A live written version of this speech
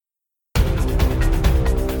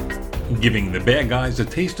giving the bad guys a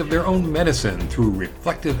taste of their own medicine through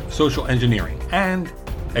reflective social engineering, and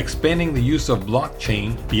expanding the use of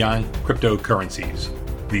blockchain beyond cryptocurrencies.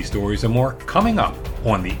 These stories and more coming up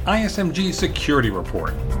on the ISMG Security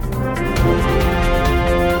Report.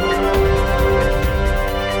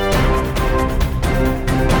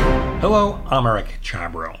 Hello, I'm Eric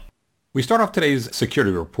Chabrow. We start off today's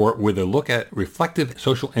security report with a look at reflective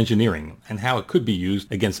social engineering and how it could be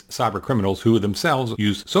used against cyber criminals who themselves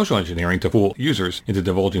use social engineering to fool users into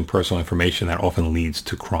divulging personal information that often leads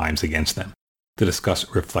to crimes against them. To discuss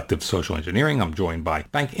reflective social engineering, I'm joined by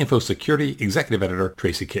Bank Info Security Executive Editor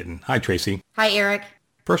Tracy Kitten. Hi, Tracy. Hi, Eric.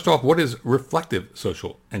 First off, what is reflective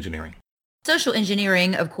social engineering? Social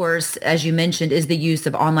engineering, of course, as you mentioned, is the use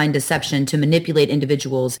of online deception to manipulate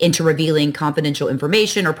individuals into revealing confidential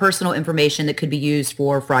information or personal information that could be used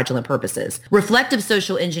for fraudulent purposes. Reflective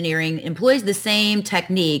social engineering employs the same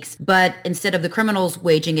techniques, but instead of the criminals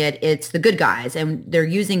waging it, it's the good guys, and they're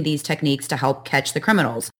using these techniques to help catch the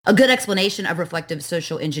criminals. A good explanation of reflective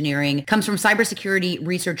social engineering comes from cybersecurity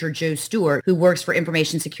researcher Joe Stewart, who works for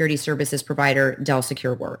information security services provider Dell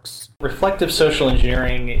SecureWorks. Reflective social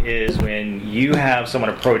engineering is when you have someone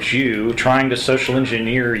approach you trying to social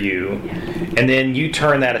engineer you, and then you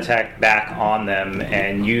turn that attack back on them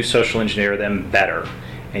and you social engineer them better,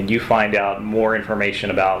 and you find out more information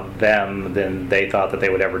about them than they thought that they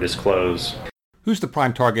would ever disclose. Who's the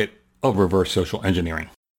prime target of reverse social engineering?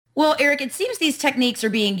 Well, Eric, it seems these techniques are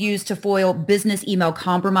being used to foil business email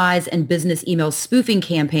compromise and business email spoofing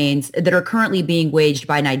campaigns that are currently being waged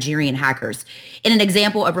by Nigerian hackers. In an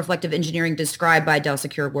example of reflective engineering described by Dell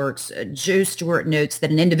SecureWorks, Joe Stewart notes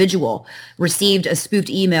that an individual received a spoofed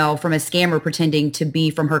email from a scammer pretending to be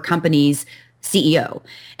from her company's CEO.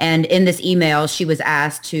 And in this email, she was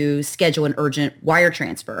asked to schedule an urgent wire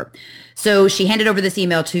transfer. So she handed over this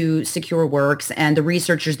email to SecureWorks, and the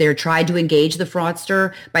researchers there tried to engage the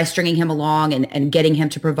fraudster by stringing him along and getting him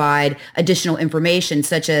to provide additional information,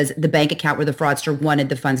 such as the bank account where the fraudster wanted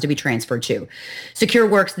the funds to be transferred to.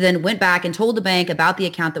 SecureWorks then went back and told the bank about the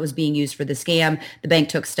account that was being used for the scam. The bank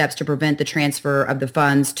took steps to prevent the transfer of the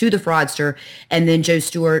funds to the fraudster. And then Joe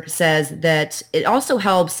Stewart says that it also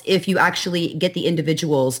helps if you actually get the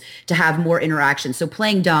individuals to have more interaction. So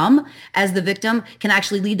playing dumb as the victim can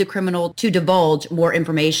actually lead the criminal to divulge more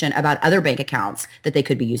information about other bank accounts that they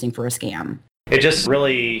could be using for a scam. It just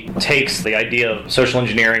really takes the idea of social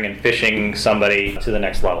engineering and phishing somebody to the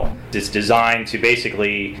next level. It's designed to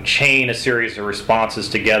basically chain a series of responses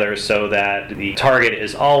together so that the target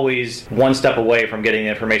is always one step away from getting the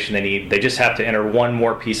information they need. They just have to enter one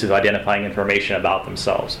more piece of identifying information about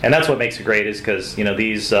themselves. And that's what makes it great, is because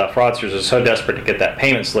these fraudsters are so desperate to get that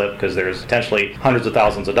payment slip, because there's potentially hundreds of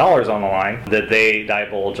thousands of dollars on the line, that they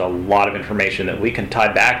divulge a lot of information that we can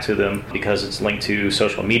tie back to them because it's linked to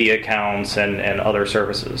social media accounts and other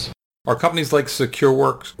services. Are companies like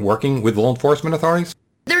SecureWorks working with law enforcement authorities?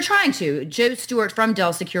 They're trying to. Joe Stewart from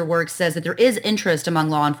Dell SecureWorks says that there is interest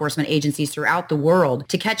among law enforcement agencies throughout the world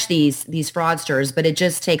to catch these fraudsters, but it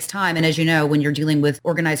just takes time. And as you know, when you're dealing with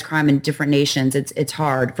organized crime in different nations, it's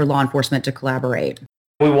hard for law enforcement to collaborate.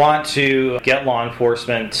 We want to get law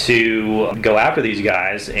enforcement to go after these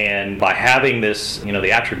guys, and by having this,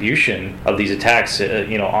 the attribution of these attacks,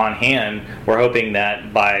 on hand, we're hoping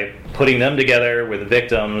that by putting them together with the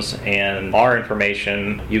victims and our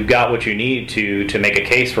information, you've got what you need to make a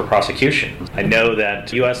case for prosecution. I know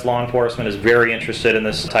that U.S. law enforcement is very interested in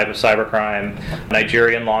this type of cybercrime.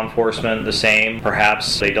 Nigerian law enforcement, the same.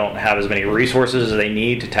 Perhaps they don't have as many resources as they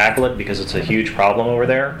need to tackle it because it's a huge problem over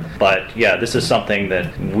there. But yeah, this is something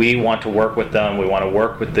that we want to work with them. We want to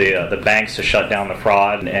work with the banks to shut down the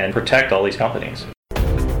fraud and protect all these companies.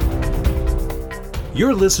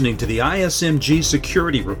 You're listening to the ISMG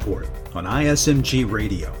Security Report on ISMG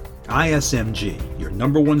Radio. ISMG, your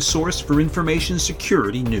number one source for information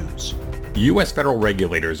security news. U.S. federal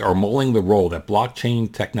regulators are mulling the role that blockchain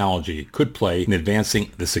technology could play in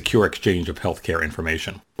advancing the secure exchange of healthcare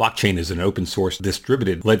information. Blockchain is an open-source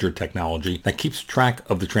distributed ledger technology that keeps track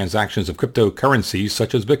of the transactions of cryptocurrencies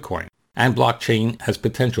such as Bitcoin. And blockchain has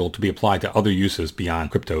potential to be applied to other uses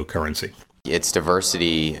beyond cryptocurrency. Its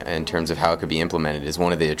diversity in terms of how it could be implemented is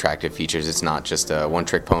one of the attractive features. It's not just a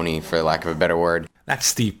one-trick pony, for lack of a better word. That's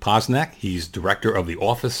Steve Posnack. He's director of the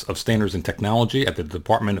Office of Standards and Technology at the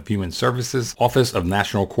Department of Human Services, Office of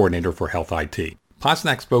National Coordinator for Health IT.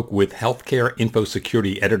 Posnack spoke with Healthcare Info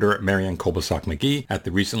Security editor Marianne Kolbasuk-McGee at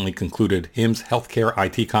the recently concluded HIMSS Healthcare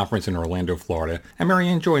IT Conference in Orlando, Florida. And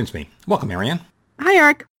Marianne joins me. Welcome, Marianne. Hi,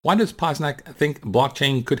 Eric. Why does Posnack think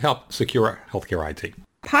blockchain could help secure healthcare IT?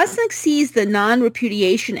 Posnick sees the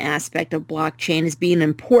non-repudiation aspect of blockchain as being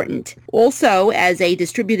important. Also, as a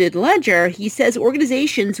distributed ledger, he says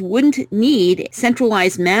organizations wouldn't need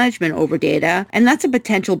centralized management over data, and that's a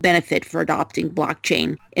potential benefit for adopting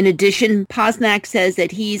blockchain. In addition, Posnick says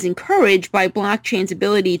that he's encouraged by blockchain's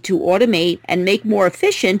ability to automate and make more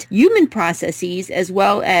efficient human processes as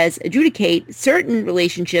well as adjudicate certain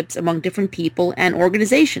relationships among different people and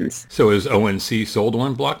organizations. So is ONC sold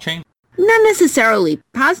on blockchain? Not necessarily.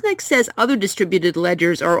 Posnick says other distributed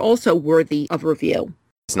ledgers are also worthy of review.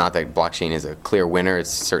 It's not that blockchain is a clear winner.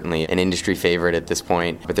 It's certainly an industry favorite at this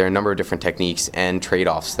point, but there are a number of different techniques and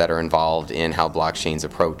trade-offs that are involved in how blockchain's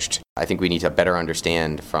approached. I think we need to better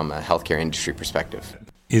understand from a healthcare industry perspective.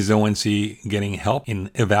 Is ONC getting help in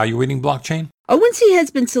evaluating blockchain? ONC has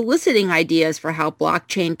been soliciting ideas for how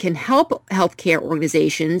blockchain can help healthcare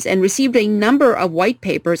organizations and received a number of white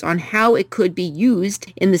papers on how it could be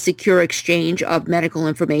used in the secure exchange of medical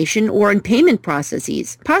information or in payment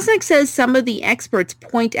processes. Posnick says some of the experts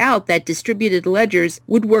point out that distributed ledgers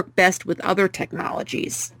would work best with other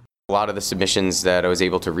technologies. A lot of the submissions that I was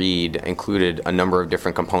able to read included a number of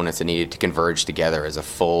different components that needed to converge together as a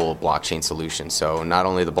full blockchain solution. So not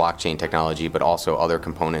only the blockchain technology, but also other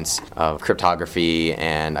components of cryptography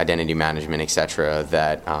and identity management, etc.,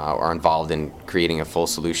 that are involved in creating a full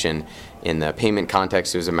solution. In the payment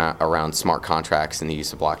context, it was around smart contracts and the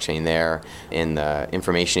use of blockchain there. In the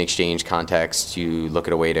information exchange context, you look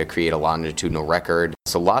at a way to create a longitudinal record.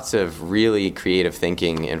 So lots of really creative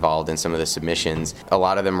thinking involved in some of the submissions. A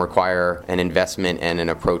lot of them require an investment and an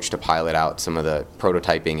approach to pilot out some of the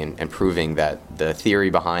prototyping and proving that the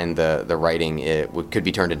theory behind the writing could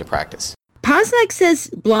be turned into practice. Posnick says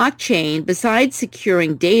blockchain, besides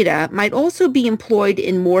securing data, might also be employed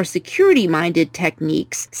in more security-minded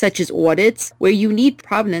techniques, such as audits, where you need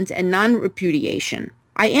provenance and non-repudiation.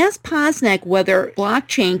 I asked Posnick whether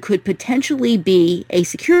blockchain could potentially be a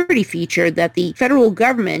security feature that the federal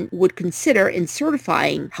government would consider in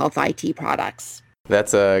certifying health IT products.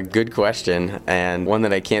 That's a good question, and one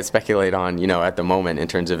that I can't speculate on, at the moment in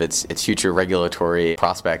terms of its future regulatory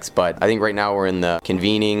prospects. But I think right now we're in the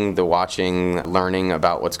convening, the watching, learning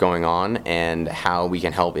about what's going on and how we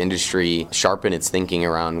can help industry sharpen its thinking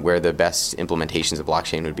around where the best implementations of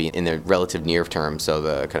blockchain would be in the relative near term, so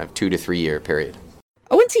the kind of 2 to 3 year period.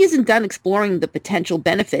 ONC isn't done exploring the potential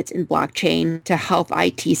benefits in blockchain to health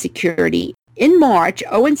IT security. In March,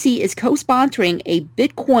 ONC is co-sponsoring a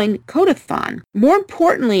Bitcoin Codeathon. More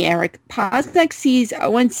importantly, Eric, Posnick sees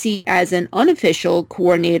ONC as an unofficial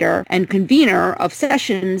coordinator and convener of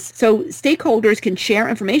sessions so stakeholders can share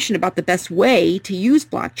information about the best way to use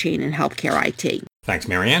blockchain in healthcare IT. Thanks,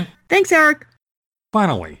 Marianne. Thanks, Eric.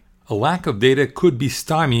 Finally, a lack of data could be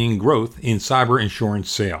stymieing growth in cyber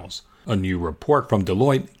insurance sales. A new report from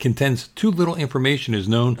Deloitte contends too little information is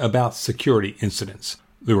known about security incidents.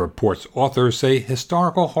 The report's authors say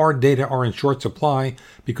historical hard data are in short supply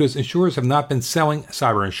because insurers have not been selling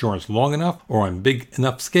cyber insurance long enough or on big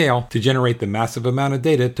enough scale to generate the massive amount of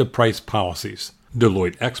data to price policies.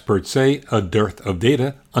 Deloitte experts say a dearth of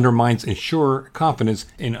data undermines insurer confidence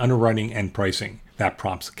in underwriting and pricing. That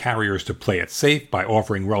prompts carriers to play it safe by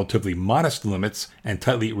offering relatively modest limits and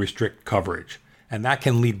tightly restrict coverage. And that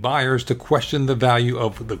can lead buyers to question the value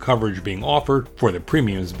of the coverage being offered for the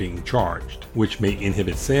premiums being charged, which may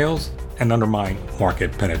inhibit sales and undermine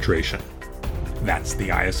market penetration. That's the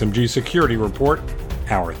ISMG Security Report.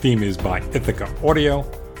 Our theme is by Ithaca Audio.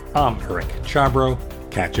 I'm Eric Chabrow.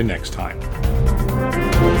 Catch you next time.